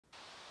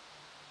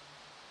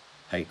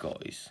Hey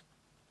guys,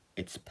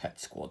 it's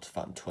Pet Squad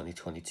Fan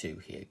 2022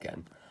 here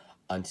again,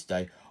 and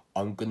today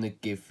I'm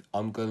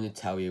gonna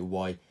tell you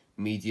why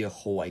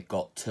MediaHallway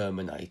got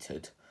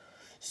terminated.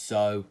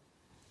 So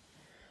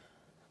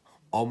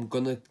I'm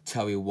gonna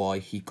tell you why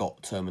he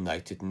got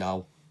terminated.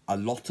 Now, a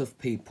lot of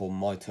people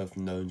might have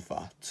known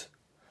that,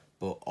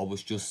 but I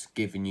was just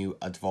giving you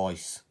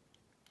advice.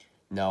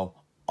 Now,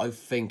 I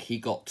think he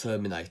got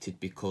terminated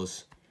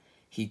because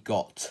he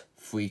got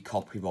 3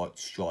 copyright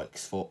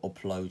strikes for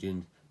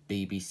uploading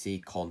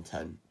BBC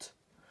content.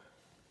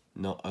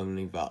 Not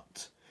only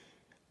that,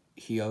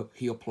 he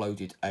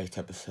uploaded 8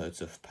 episodes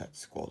of Pet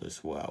Squad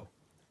as well,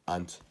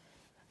 and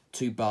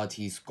too bad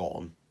he's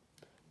gone.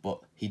 But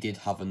he did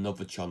have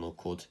another channel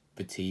called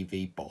the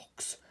TV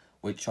Box,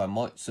 which I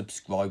might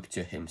subscribe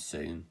to him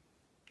soon.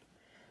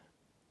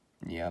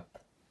 Yep,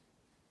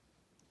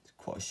 it's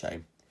quite a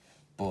shame.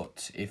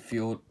 But if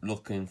you're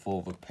looking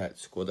for the Pet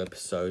Squad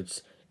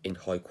episodes in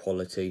high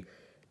quality,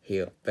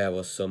 there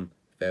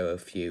are a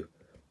few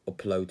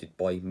uploaded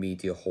by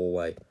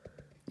MediaHallway.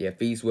 Yeah,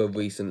 these were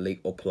recently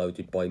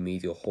uploaded by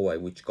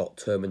MediaHallway, which got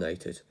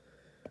terminated.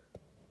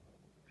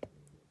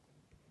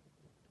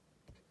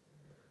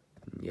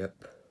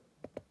 Yep.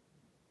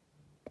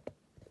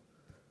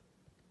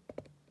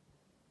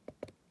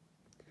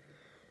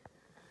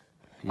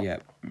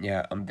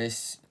 Yeah, and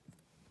this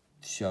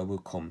show will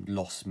come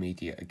Lost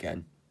Media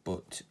again.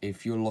 But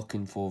if you're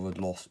looking for the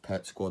Lost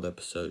Pet Squad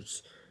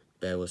episodes,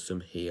 there are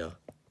some here.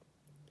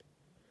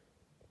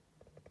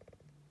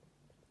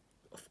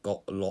 I've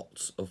got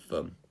lots of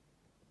them.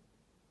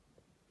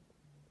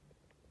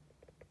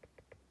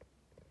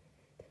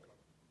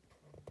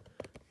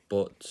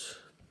 But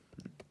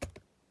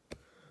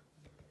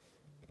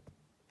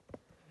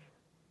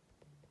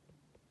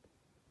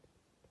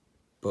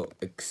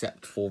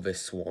except for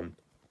this one,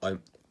 I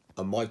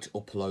might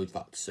upload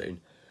that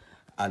soon,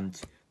 and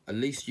at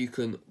least you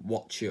can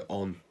watch it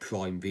on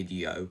Prime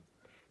Video.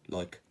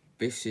 Like,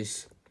 this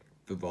is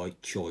the right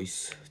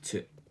choice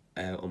to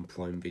air on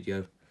Prime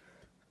Video,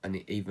 and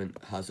it even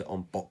has it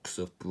on Box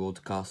of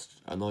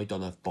Broadcast, and I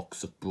don't have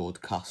Box of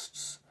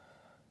Broadcasts.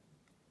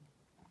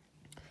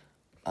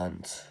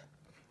 And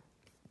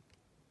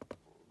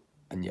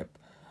yep,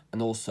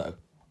 and also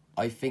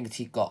I think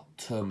he got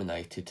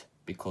terminated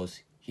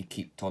because he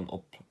kept on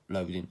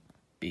uploading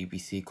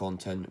BBC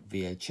content,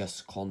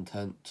 VHS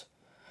content,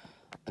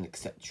 and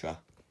etc.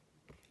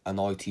 and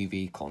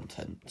ITV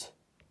content.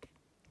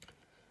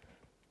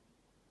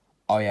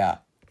 Oh yeah,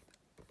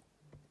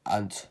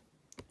 and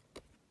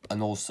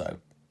also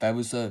there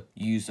was a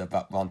user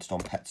that ranted on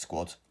Pet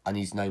Squad, and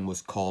his name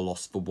was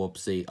Carlos the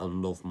Wubsy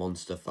and Love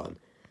Monster Fan.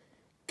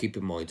 Keep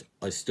in mind,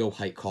 I still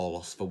hate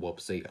Carlos the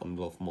Wubsy and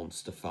Love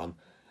Monster Fan,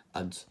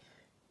 and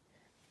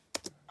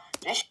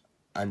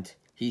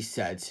he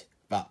said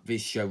that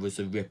this show was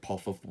a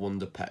rip-off of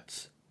Wonder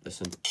Pets.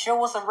 Listen. Show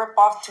was a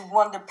rip-off to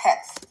Wonder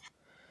Pets.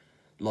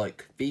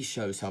 Like, these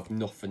shows have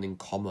nothing in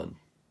common.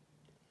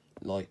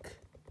 Like,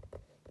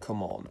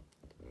 come on.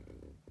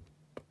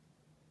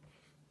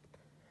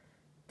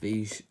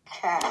 These...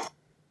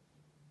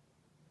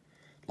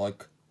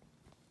 Like,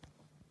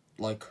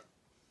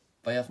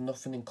 they have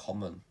nothing in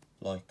common.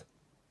 Like,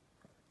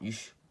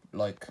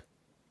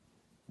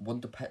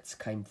 Wonder Pets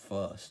came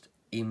first.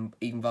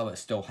 Even though I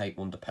still hate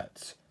Wonder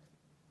Pets.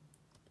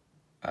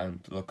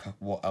 And look at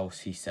what else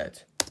he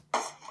said.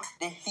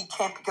 He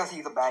can't because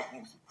he's a bad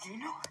user. You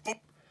know?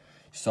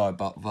 Sorry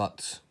about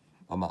that.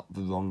 I'm at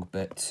the wrong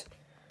bit.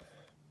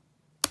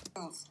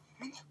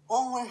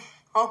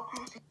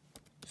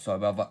 Sorry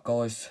about that,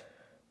 guys.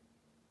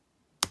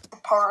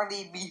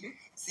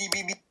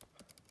 CBB.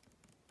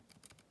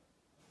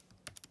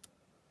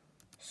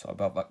 Sorry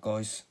about that,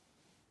 guys.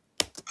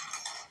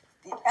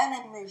 The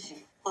animation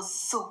was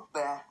so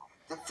bad.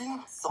 The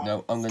theme song.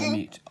 No, I'm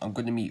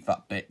gonna mute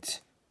that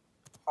bit.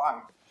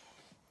 Fine.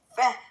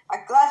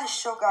 I'm glad the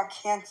show got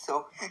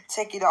cancelled.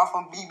 Take it off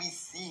on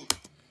BBC.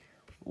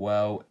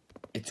 Well,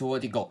 it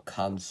already got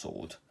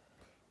cancelled.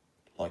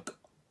 Like,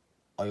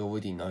 I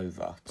already know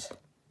that.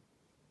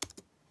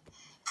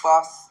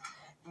 Boss,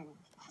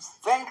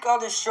 thank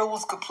God the show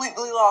was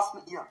completely lost.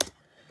 Yeah.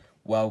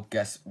 Well,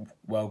 guess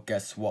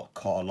what,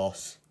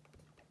 Carlos?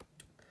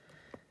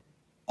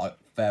 I've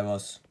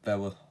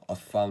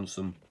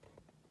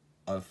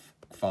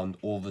found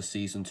all the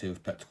season 2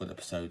 of Pet Squad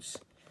episodes.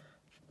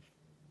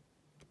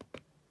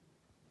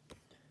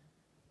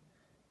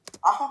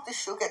 I hope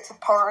this show gets a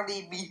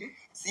party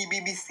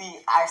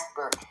CBBC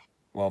iceberg.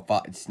 Well,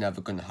 that is never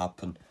gonna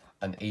happen,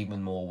 and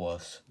even more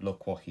worse.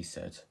 Look what he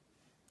said.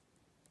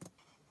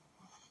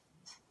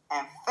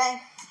 And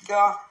thank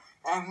God,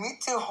 and me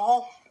too,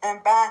 home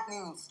and bad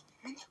news.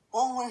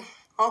 Only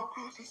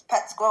these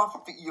Pet Squad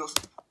videos.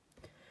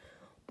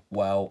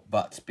 Well,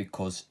 that's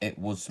because it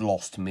was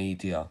Lost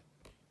Media.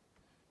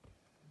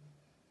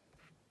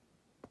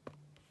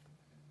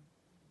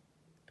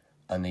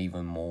 And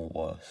even more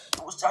worse.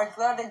 I was sorry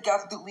glad it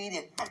got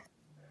deleted.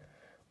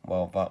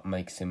 Well, that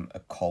makes him a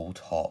cold,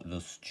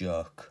 heartless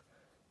jerk.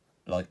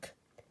 Like...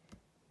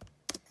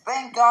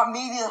 Thank God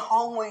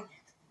MediaHallway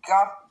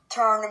got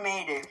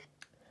Terminated.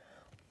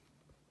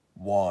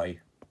 Why?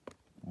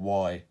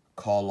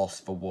 Carlos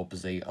the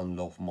Wubbsy and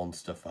Love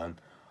Monster fan,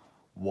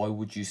 why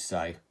would you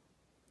say,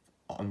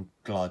 I'm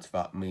glad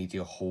that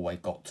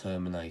MediaHallway got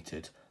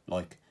terminated?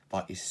 Like,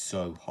 that is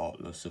so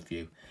heartless of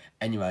you.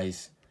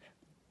 Anyways,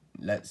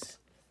 let's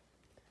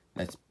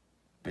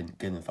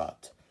begin with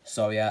that.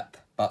 So yeah,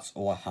 that's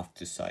all I have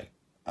to say,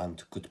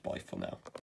 and goodbye for now.